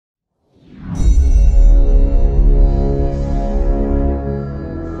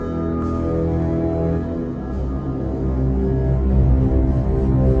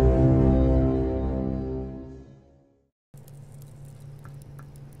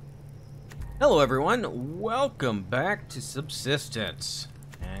Hello everyone, welcome back to Subsistence.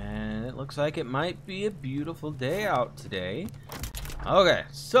 And it looks like it might be a beautiful day out today. Okay,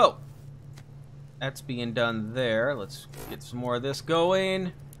 so that's being done there. Let's get some more of this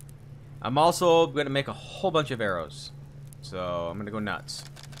going. I'm also going to make a whole bunch of arrows. So I'm going to go nuts.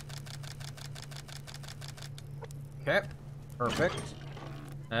 Okay, perfect.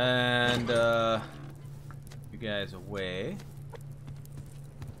 And you guys away.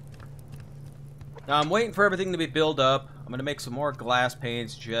 Now I'm waiting for everything to be built up. I'm going to make some more glass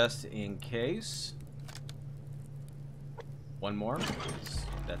panes just in case. One more.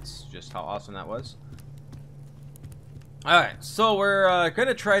 That's just how awesome that was. Alright, so we're going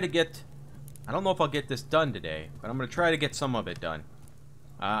to try to get... I don't know if I'll get this done today, but I'm going to try to get some of it done.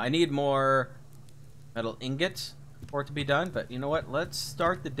 I need more metal ingots for it to be done, but you know what? Let's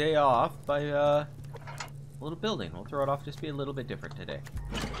start the day off by a little building. We'll throw it off just be a little bit different today.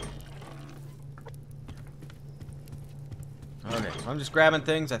 Okay, so I'm just grabbing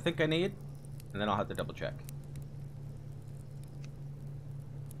things I think I need, and then I'll have to double check.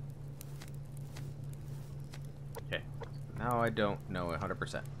 Okay, now I don't know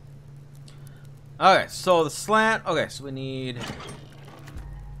 100%. Okay, so the slant, okay, so we need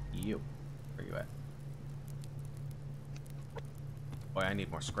you. Where you at? Boy, I need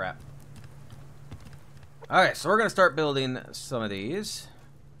more scrap. Alright, so we're going to start building some of these.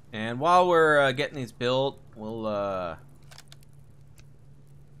 And while we're getting these built, we'll,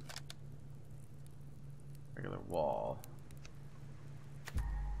 regular wall.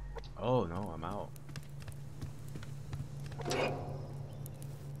 Oh no, I'm out.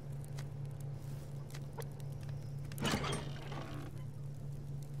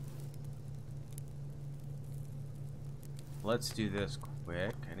 Let's do this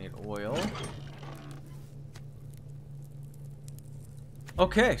quick. I need oil.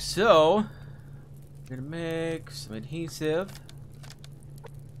 Okay, so we're gonna make some adhesive.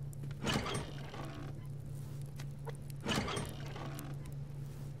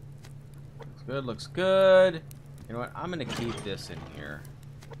 Good, looks good. You know what? I'm gonna keep this in here.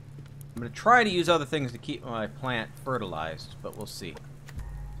 I'm gonna try to use other things to keep my plant fertilized, but we'll see.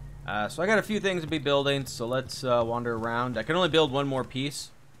 So I got a few things to be building, so let's wander around. I can only build one more piece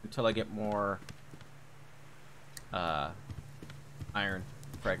until I get more iron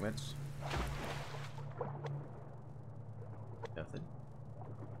fragments. Nothing.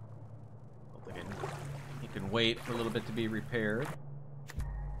 You can wait for a little bit to be repaired.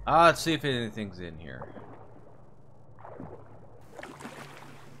 Let's see if anything's in here.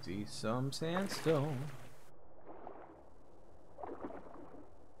 See some sandstone.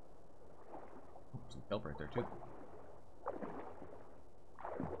 Some kelp right there too.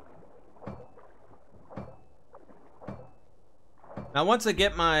 Now once I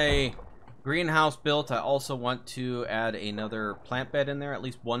get my greenhouse built, I also want to add another plant bed in there, at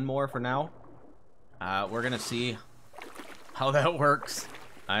least one more for now. We're gonna see how that works.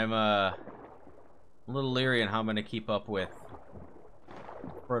 I'm a little leery on how I'm going to keep up with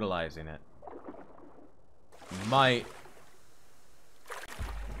fertilizing it. I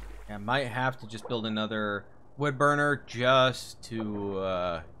might have to just build another wood burner just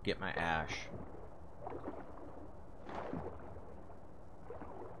to get my ash.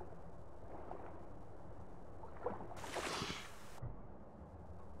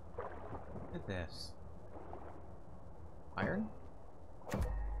 Look at this. Iron?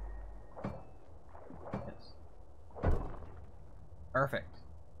 Perfect.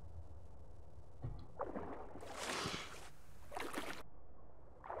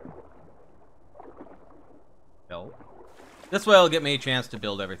 Build. This way will get me a chance to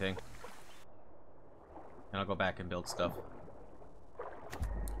build everything. And I'll go back and build stuff.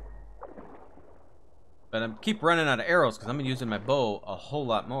 But I keep running out of arrows because I'm using my bow a whole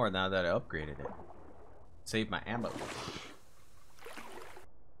lot more now that I upgraded it. Save my ammo.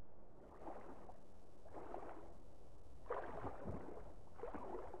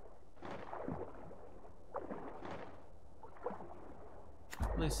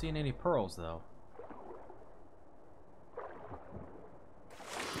 Not really seeing any pearls though.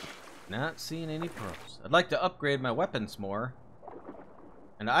 Not seeing any pearls. I'd like to upgrade my weapons more.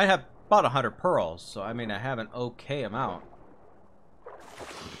 And I have about 100 pearls, so I mean I have an okay amount.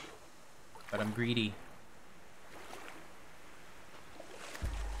 But I'm greedy.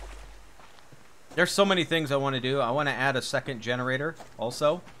 There's so many things I want to do. I want to add a second generator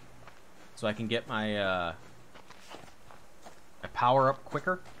also, so I can get my power up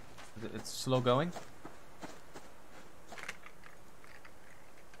quicker. It's slow going.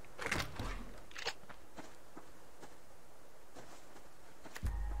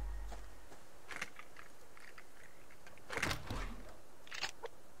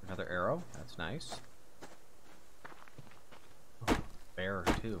 That's nice. Oh, bear,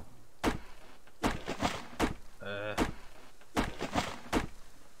 too.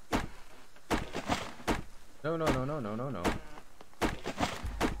 No, no, no, no, no, no, no.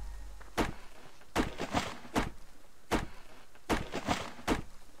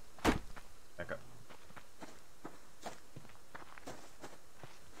 Back up.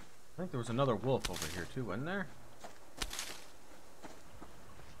 I think there was another wolf over here, too, wasn't there?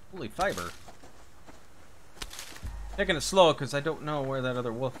 Holy fiber. Taking it slow because I don't know where that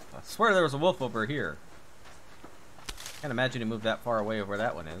other wolf... I swear there was a wolf over here. Can't imagine he moved that far away of where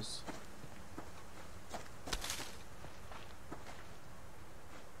that one is.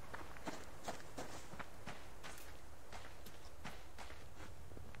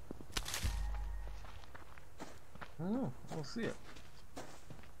 Oh, we'll see it.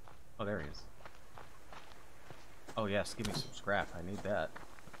 Oh, there he is. Oh, yes, give me some scrap. I need that.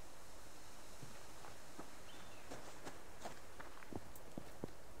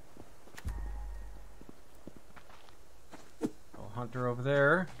 Hunter over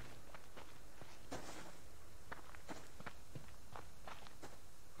there.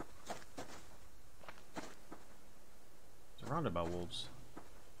 Surrounded by wolves.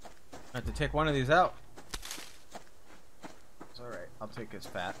 I have to take one of these out. It's alright, I'll take his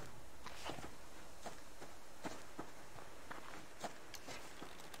fat.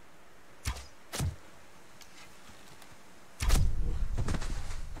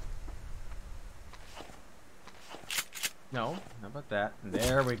 No, how about that?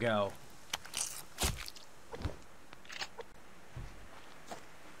 There we go.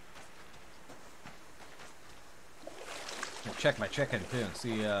 I'll check my chicken too and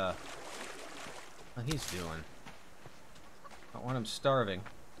see what he's doing. I don't want him starving.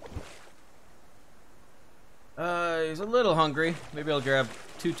 He's a little hungry. Maybe I'll grab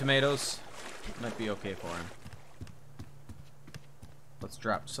 2 tomatoes. Might be okay for him. Let's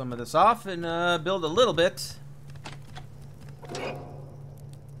drop some of this off and build a little bit.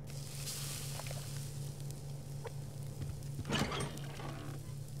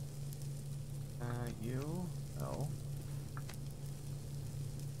 You? No.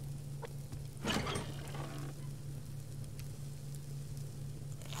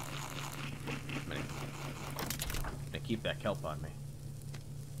 I'm gonna keep that kelp on me.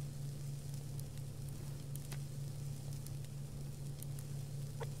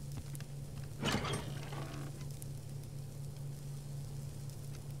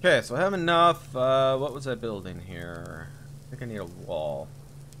 Okay, so I have enough. What was I building here? I think I need a wall.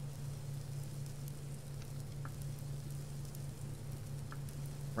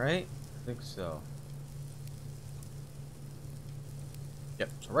 Right? I think so.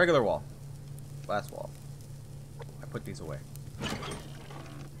 Yep, it's a regular wall. Glass wall. I put these away.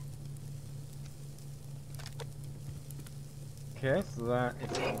 Okay, so that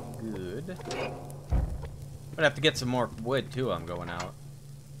is good. I'm gonna have to get some more wood too. I'm going out.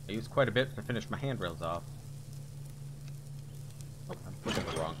 I used quite a bit to finish my handrails off. Oh, I'm putting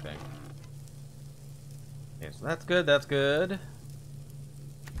the wrong thing. Okay, so that's good, that's good.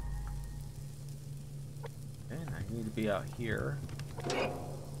 Okay, I need to be out here.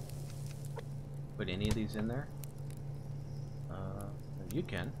 Put any of these in there? You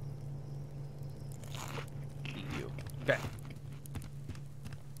can. Eat you. Okay.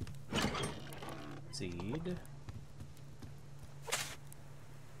 Seed.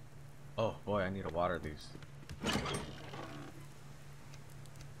 Oh boy, I need to water these.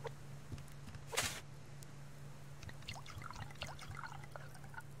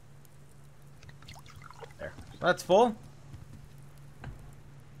 There. So that's full.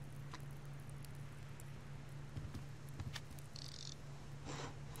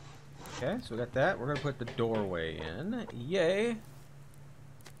 Okay, so we got that. We're gonna put the doorway in. Yay!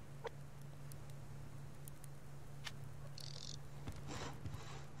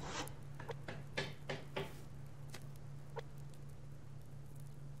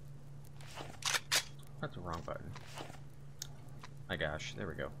 That's the wrong button. My gosh, there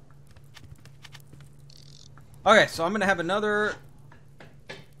we go. Okay, so I'm gonna have another.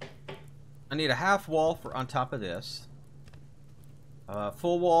 I need a half wall for on top of this.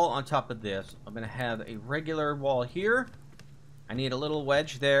 Full wall on top of this. I'm gonna have a regular wall here. I need a little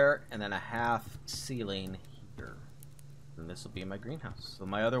wedge there, and then a half ceiling here. And this will be my greenhouse. So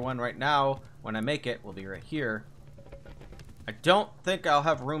my other one right now, when I make it, will be right here. I don't think I'll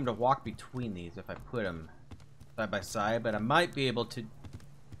have room to walk between these if I put them side by side, but I might be able to.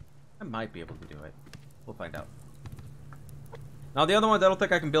 I might be able to do it. We'll find out. Now the other ones I don't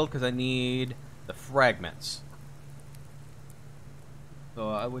think I can build because I need the fragments. So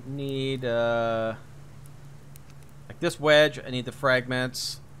I would need, like this wedge, I need the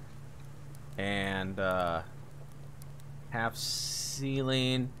fragments. And, half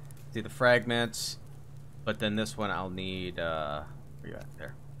ceiling, see the fragments. But then this one I'll need, where you at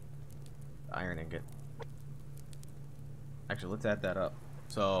there? The iron ingot. Actually, let's add that up.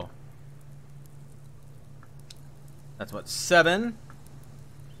 So, that's what, 7,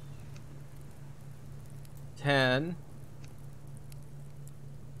 10,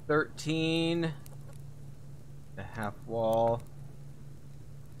 13, a half wall,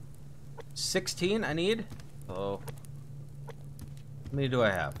 16 I need. So, how many do I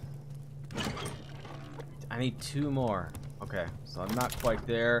have? I need 2 more. Okay, so I'm not quite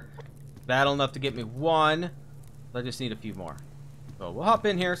there. Battle enough to get me 1. I just need a few more. So we'll hop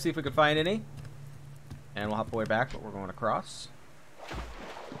in here, see if we can find any. And we'll hop away back, but we're going across.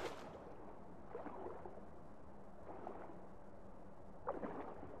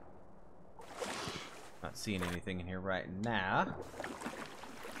 Not seeing anything in here right now.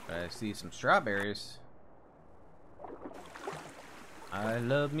 But I see some strawberries. I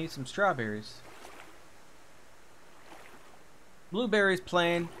love me some strawberries. Blueberries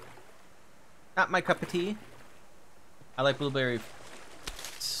plain. Not my cup of tea. I like blueberry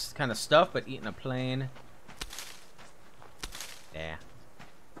kind of stuff, but eating a plain. Yeah.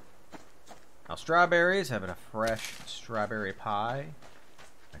 Now strawberries, having a fresh strawberry pie.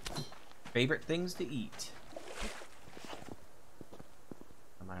 My favorite things to eat.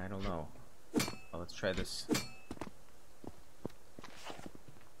 I don't know. Oh, let's try this.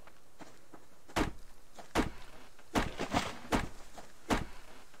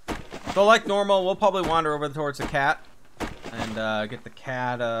 So like normal, we'll probably wander over towards the cat and get the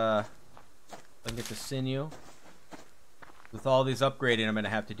cat, and get the sinew. With all these upgrading I'm going to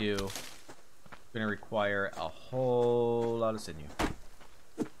have to do, it's going to require a whole lot of sinew.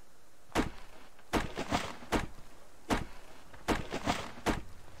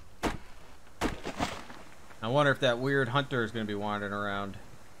 I wonder if that weird hunter is going to be wandering around.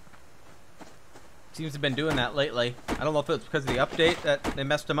 Seems to have been doing that lately. I don't know if it's because of the update that they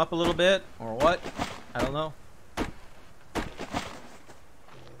messed him up a little bit, or what. I don't know.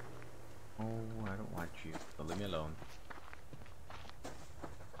 Oh, I don't want you. So leave me alone.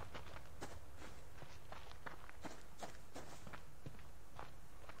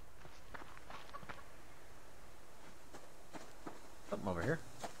 Something over here.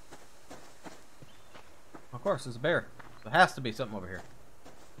 Of course, there's a bear. So there has to be something over here.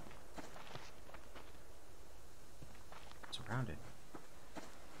 Surrounded. I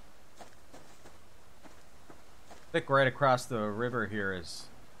think right across the river here is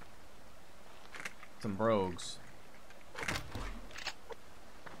some rogues.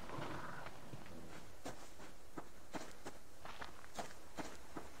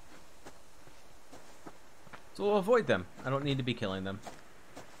 So we'll avoid them. I don't need to be killing them.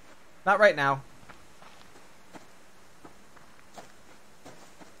 Not right now.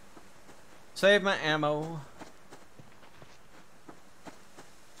 Save my ammo.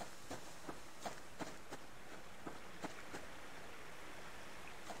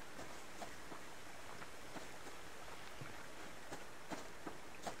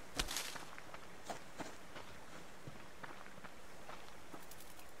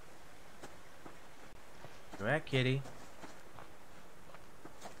 Go back, kitty.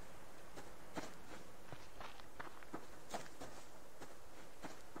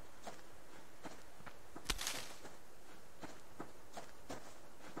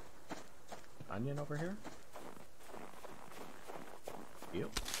 Onion over here? Yep.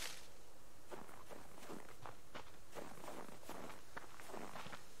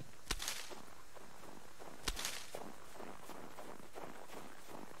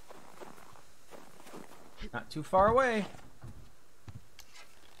 Not too far away.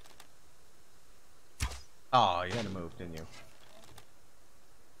 Oh, you had to move, didn't you?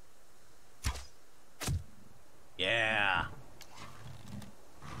 Yeah.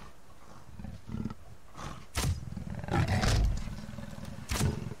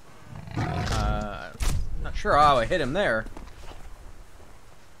 Not sure how I hit him there.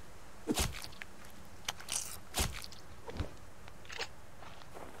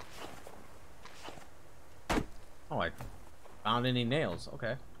 Oh, I found any nails.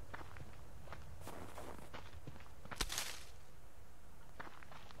 Okay.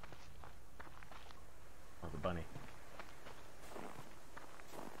 Oh, the bunny.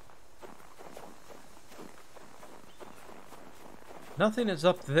 Nothing is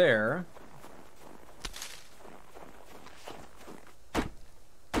up there.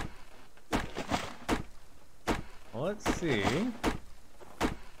 Let's see.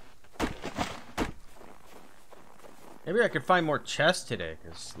 Maybe I could find more chests today,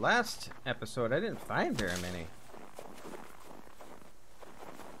 because last episode I didn't find very many.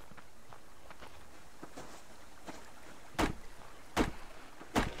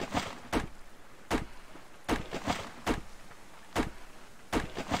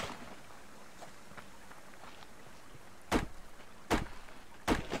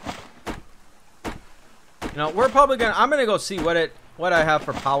 You know, we're probably gonna. I'm gonna go see what I have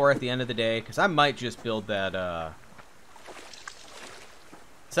for power at the end of the day, because I might just build that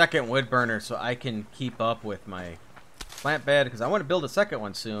second wood burner so I can keep up with my plant bed, because I want to build a second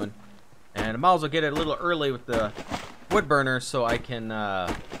one soon, and I might as well get it a little early with the wood burner so I can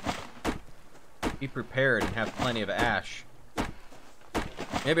be prepared and have plenty of ash.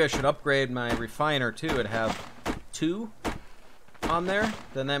 Maybe I should upgrade my refiner too and have 2 on there.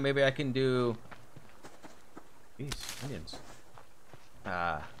 Then maybe I can do. Jeez, onions.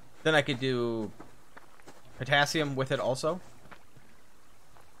 Then I could do potassium with it also.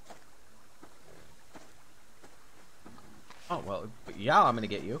 Oh, well, yeah, I'm gonna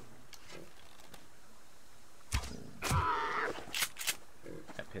get you.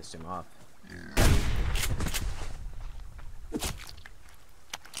 That pissed him off.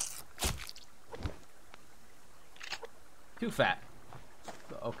 Too fat.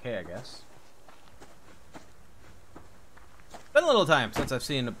 Okay, I guess. Been a little time since I've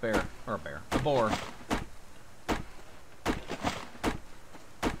seen a bear, or a boar.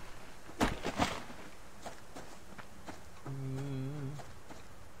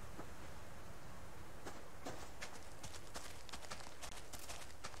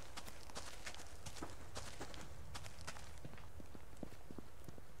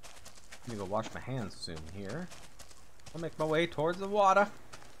 Let me go wash my hands soon here. I'll make my way towards the water.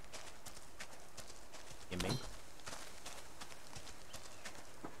 Gimme.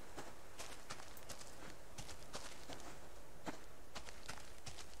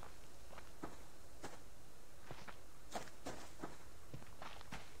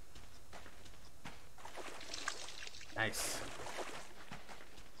 Nice.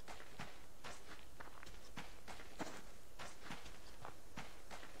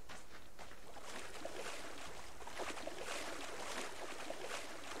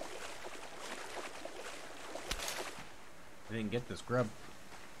 I didn't get this grub.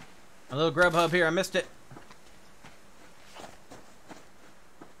 A little grub hub here, I missed it.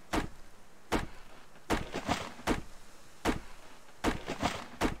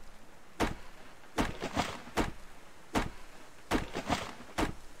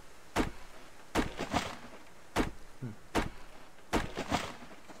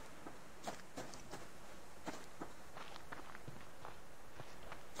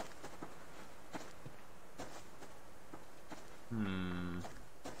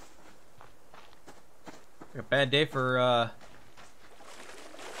 A bad day for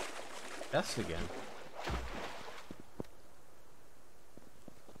deaths again.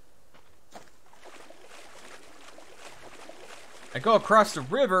 I go across the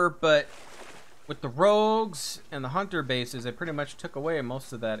river, but with the rogues and the hunter bases, they pretty much took away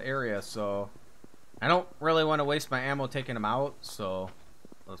most of that area, so I don't really want to waste my ammo taking them out, so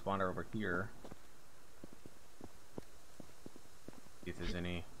let's wander over here. See if there's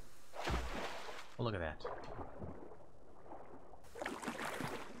any. Oh, look at that.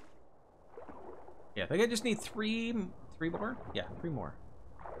 Yeah, I think I just need three more? Yeah, 3 more.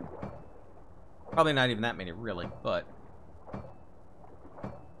 Probably not even that many, really, but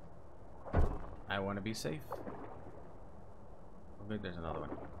I want to be safe. Oh, good, there's another one.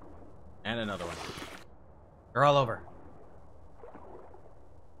 And another one. They're all over.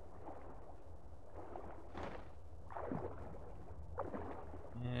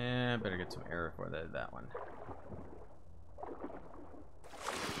 Yeah, better get some air for that one.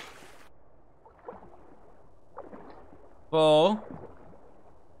 Well,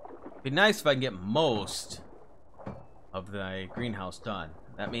 it'd be nice if I can get most of the greenhouse done.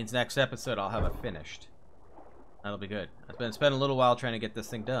 That means next episode I'll have it finished. That'll be good. I've spent a little while trying to get this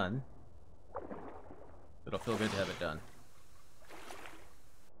thing done. It'll feel good to have it done.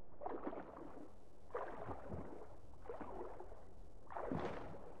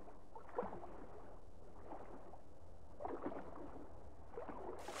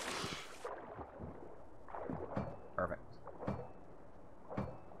 Perfect.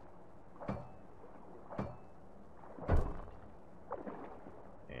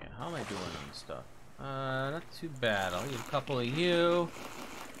 Okay, how am I doing on stuff? Not too bad. I'll eat a couple of you.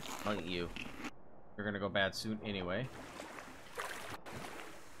 I'll eat you. You're gonna go bad soon anyway.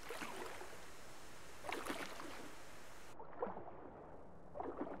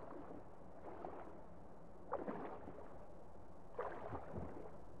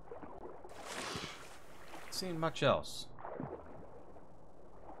 seen much else.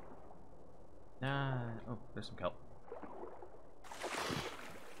 Nah. Oh, there's some kelp.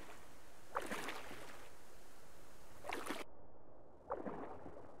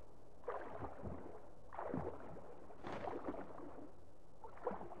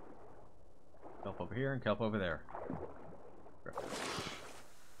 Kelp over here and kelp over there.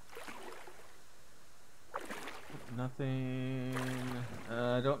 Nothing.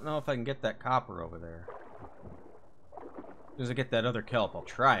 I don't know if I can get that copper over there. As soon as I get that other kelp, I'll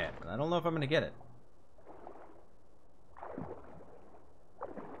try it, but I don't know if I'm going to get it.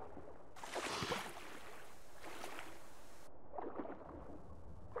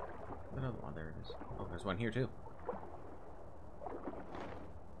 Another one. There it is. Oh, there's one here too.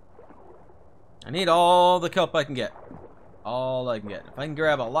 I need all the kelp I can get. All I can get. If I can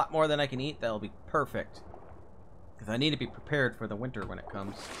grab a lot more than I can eat, that'll be perfect. Because I need to be prepared for the winter when it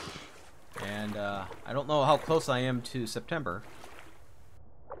comes. And I don't know how close I am to September.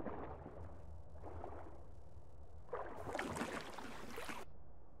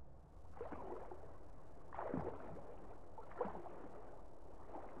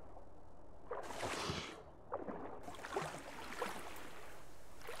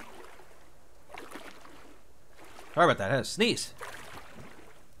 Sorry about that. I had a sneeze.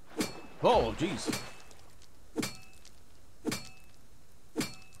 Oh, jeez.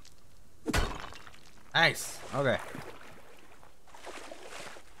 Nice. Okay.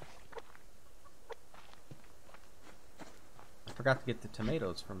 I forgot to get the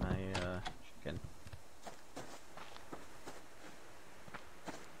tomatoes for my chicken.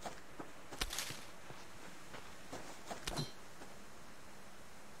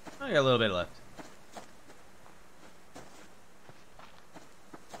 I got a little bit left.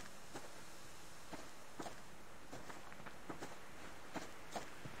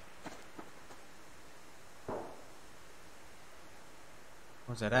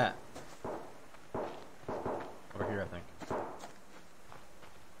 Where's that at? Over here, I think.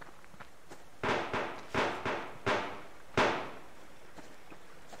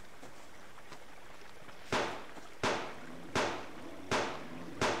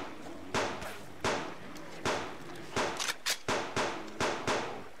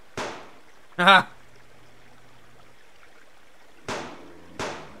 Haha!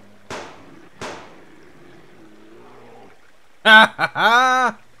 Ha ha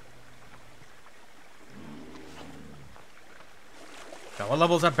ha! So what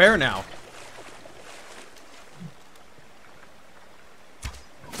level's that bear now?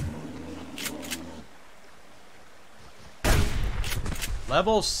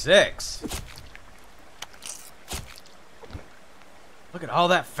 Level 6. Look at all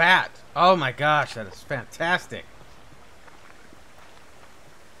that fat. Oh my gosh, that is fantastic.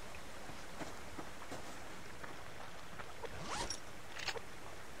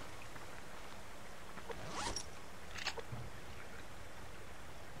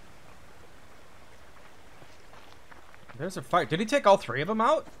 There's a fight. Did he take all 3 of them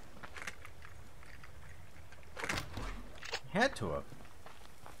out? He had to have.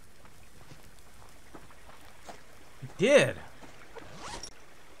 He did.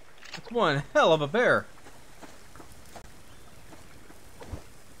 That's one hell of a bear.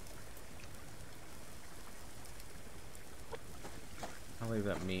 I'll leave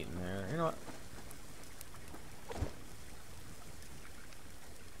that meat in there. You know what?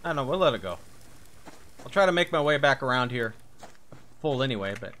 I don't know. We'll let it go. I'll try to make my way back around here. Full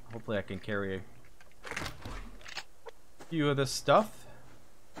anyway, but hopefully I can carry a few of this stuff.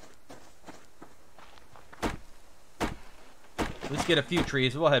 At least get a few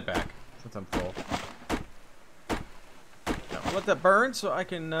trees. We'll head back since I'm full. Now, we'll let that burn so I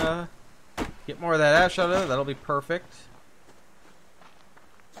can get more of that ash out of it. That'll be perfect.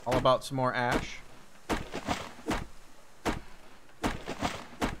 All about some more ash.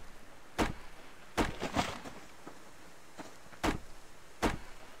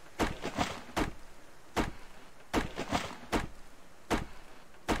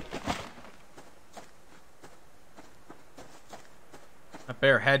 That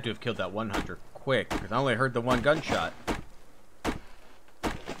bear had to have killed that one hunter quick, because I only heard the one gunshot.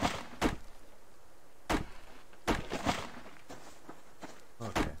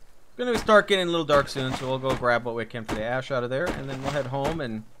 Okay. It's gonna start getting a little dark soon, so we'll go grab what we can for the ash out of there, and then we'll head home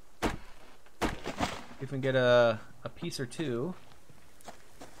and see if we can get a piece or two.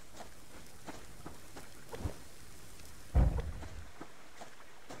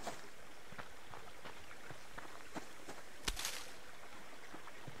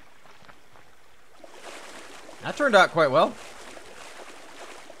 That turned out quite well.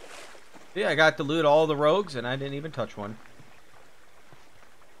 Yeah, I got to loot all the rogues, and I didn't even touch one.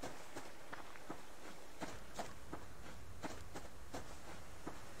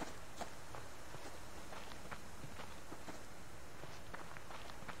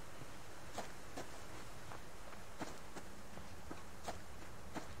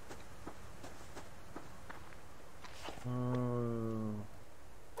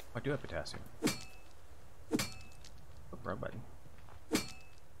 I do have potassium. Oh, wrong button.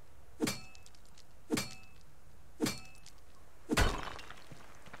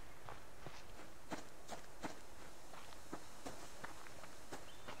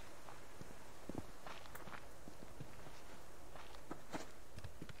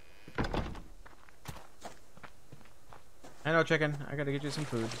 I know, chicken. I gotta get you some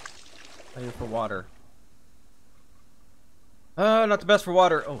food. I need for water. Not the best for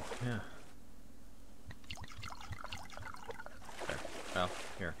water. Oh, yeah. Okay. Well,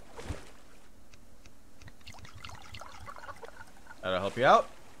 here. That'll help you out.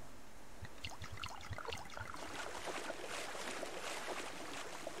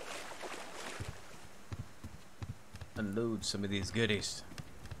 Unload some of these goodies.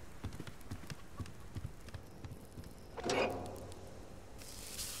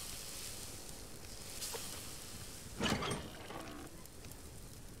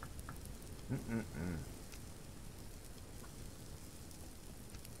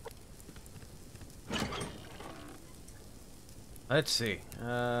 Let's see.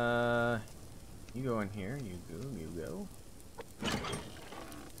 You go in here. You go.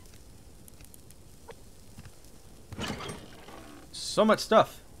 So much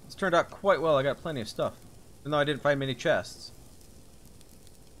stuff. This turned out quite well. I got plenty of stuff. Even though I didn't find many chests.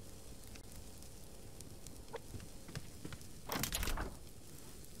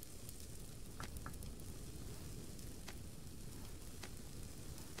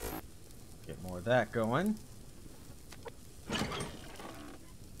 Get more of that going.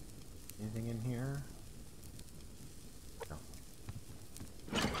 Anything in here? No.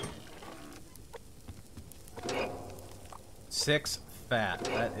 6 fat.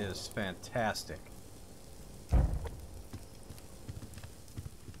 That is fantastic. Okay,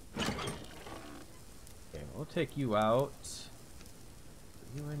 we'll take you out.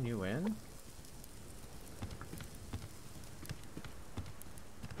 You in.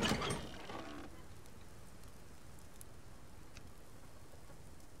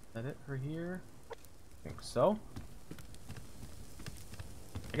 Is that it for here? I think so.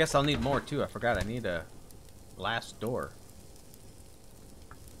 I guess I'll need more too. I forgot I need a glass door.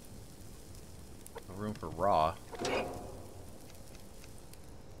 No room for raw.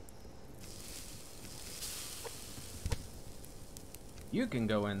 You can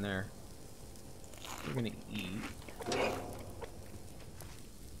go in there. You're gonna eat.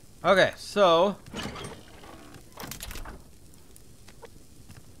 Okay, so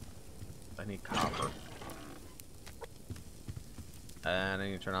I need copper. And I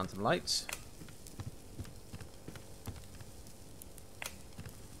need to turn on some lights.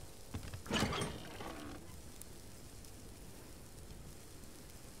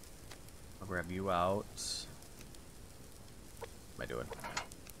 I'll grab you out. What am I doing?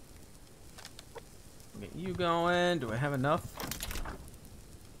 Get you going. Do I have enough?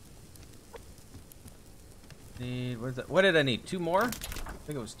 What is that? What did I need? 2 more? I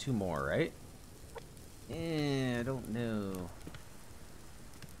think it was 2 more, right? I don't know.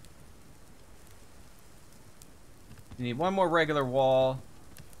 You need 1 more regular wall.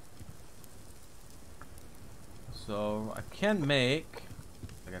 So I can make.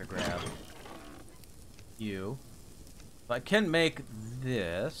 I gotta grab you. So I can make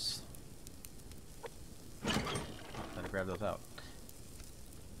this. Gotta grab those out.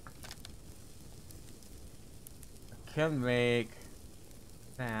 I can make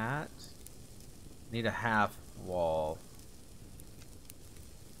that. Need a half wall.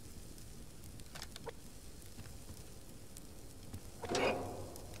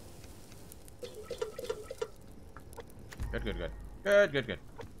 Good.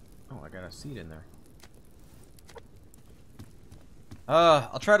 Oh, I got a seed in there.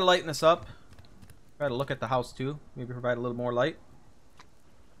 I'll try to lighten this up. Try to look at the house too. Maybe provide a little more light.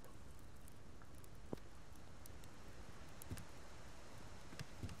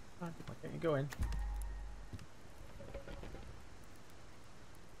 Why can't you go in?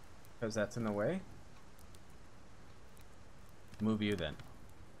 Because that's in the way. Move you then.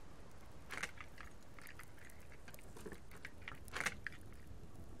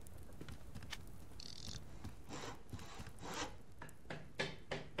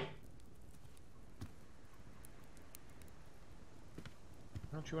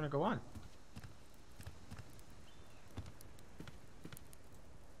 Don't you want to go on?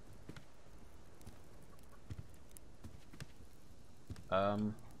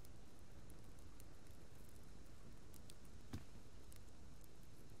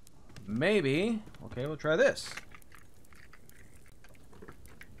 Maybe. Okay, we'll try this.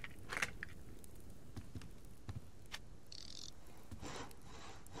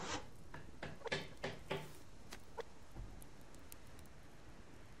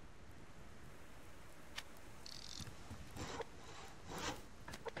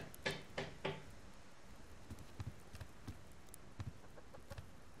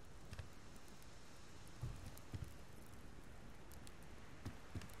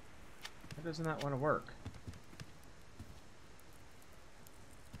 Why doesn't that want to work?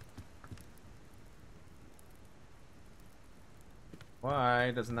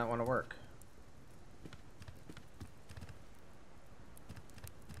 Why doesn't that want to work?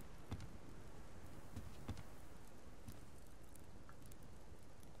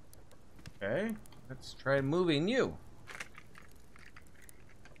 Okay, let's try moving you.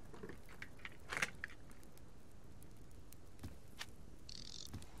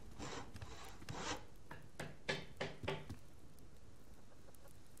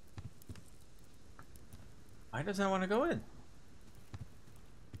 Why doesn't it want to go in?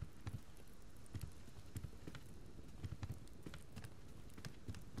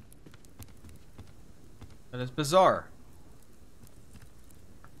 That is bizarre.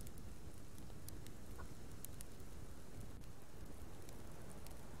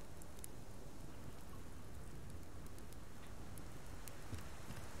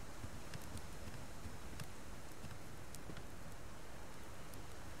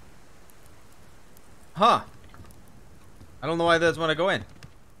 Huh. I don't know why it doesn't want to go in.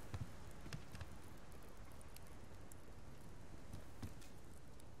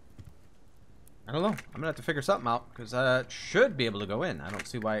 I don't know. I'm gonna have to figure something out because it should be able to go in. I don't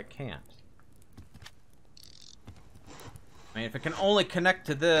see why it can't. I mean, if it can only connect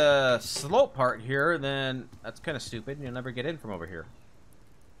to the slope part here, then that's kind of stupid. You'll never get in from over here.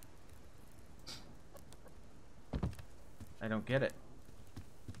 I don't get it.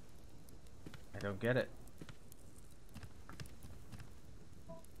 I don't get it.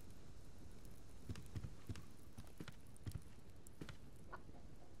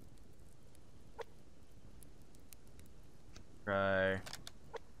 Try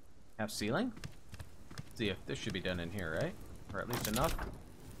half ceiling. See if this should be done in here, right? Or at least enough.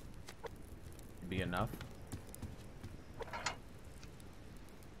 Should be enough.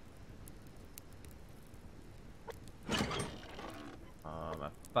 A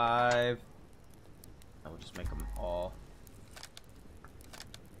 5. I will just make them all.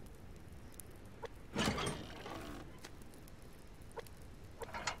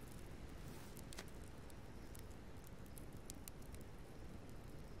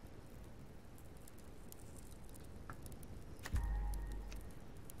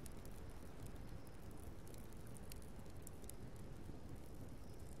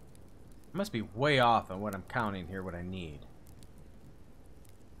 I must be way off on what I'm counting here, what I need.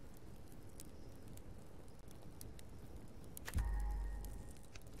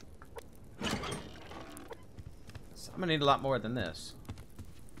 So I'm gonna need a lot more than this.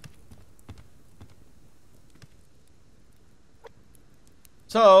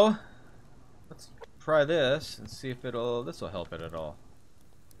 So let's try this and see if this will help it at all.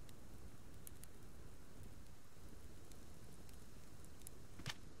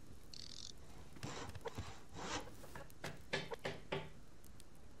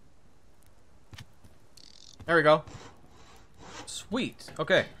 There we go. Sweet.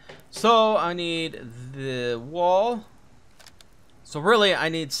 Okay. So I need the wall. So really I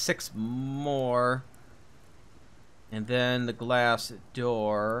need 6 more. And then the glass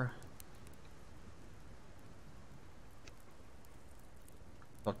door.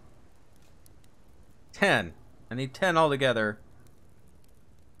 So 10. I need 10 altogether.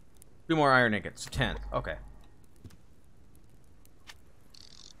 2 more iron ingots. 10. Okay.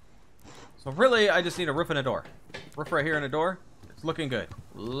 So really, I just need a roof and a door. Roof right here and a door. It's looking good.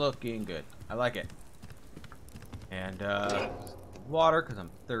 Looking good. I like it. And water, because I'm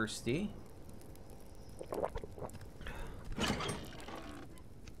thirsty.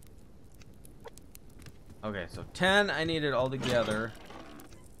 Okay, so 10 I need it all together.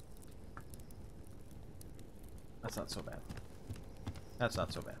 That's not so bad. That's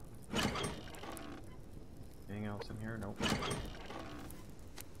not so bad. Anything else in here? Nope.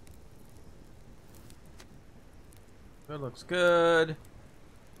 Good, looks good.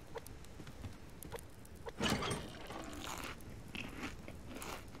 I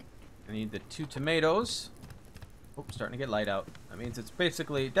need the 2 tomatoes. Oops, starting to get light out. That means it's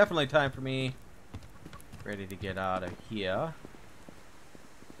basically definitely time for me ready to get out of here.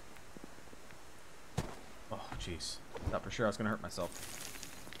 jeez. Thought for sure I was gonna hurt myself.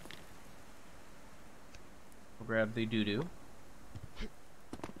 We'll grab the doo-doo.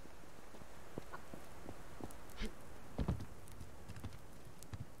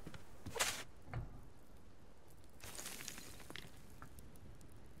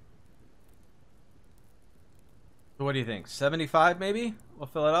 So what do you think? 75 maybe? We'll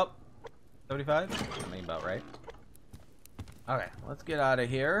fill it up? 75? I mean, about right. Okay, let's get out of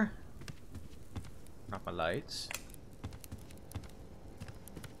here. Turn off my lights.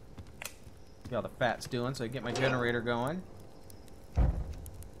 See how the fat's doing so I can get my generator going.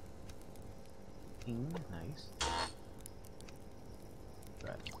 Nice.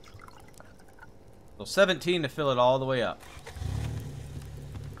 Right. So 17 to fill it all the way up.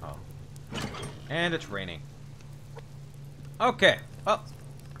 Oh. And it's raining. Okay. Well,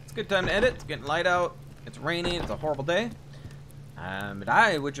 it's a good time to edit. It's getting light out. It's raining. It's a horrible day. And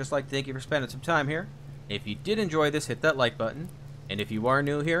I would just like to thank you for spending some time here. If you did enjoy this, hit that like button. And if you are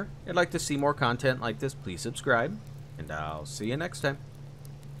new here and like to see more content like this, please subscribe. And I'll see you next time.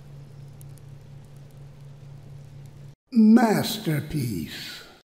 Masterpiece.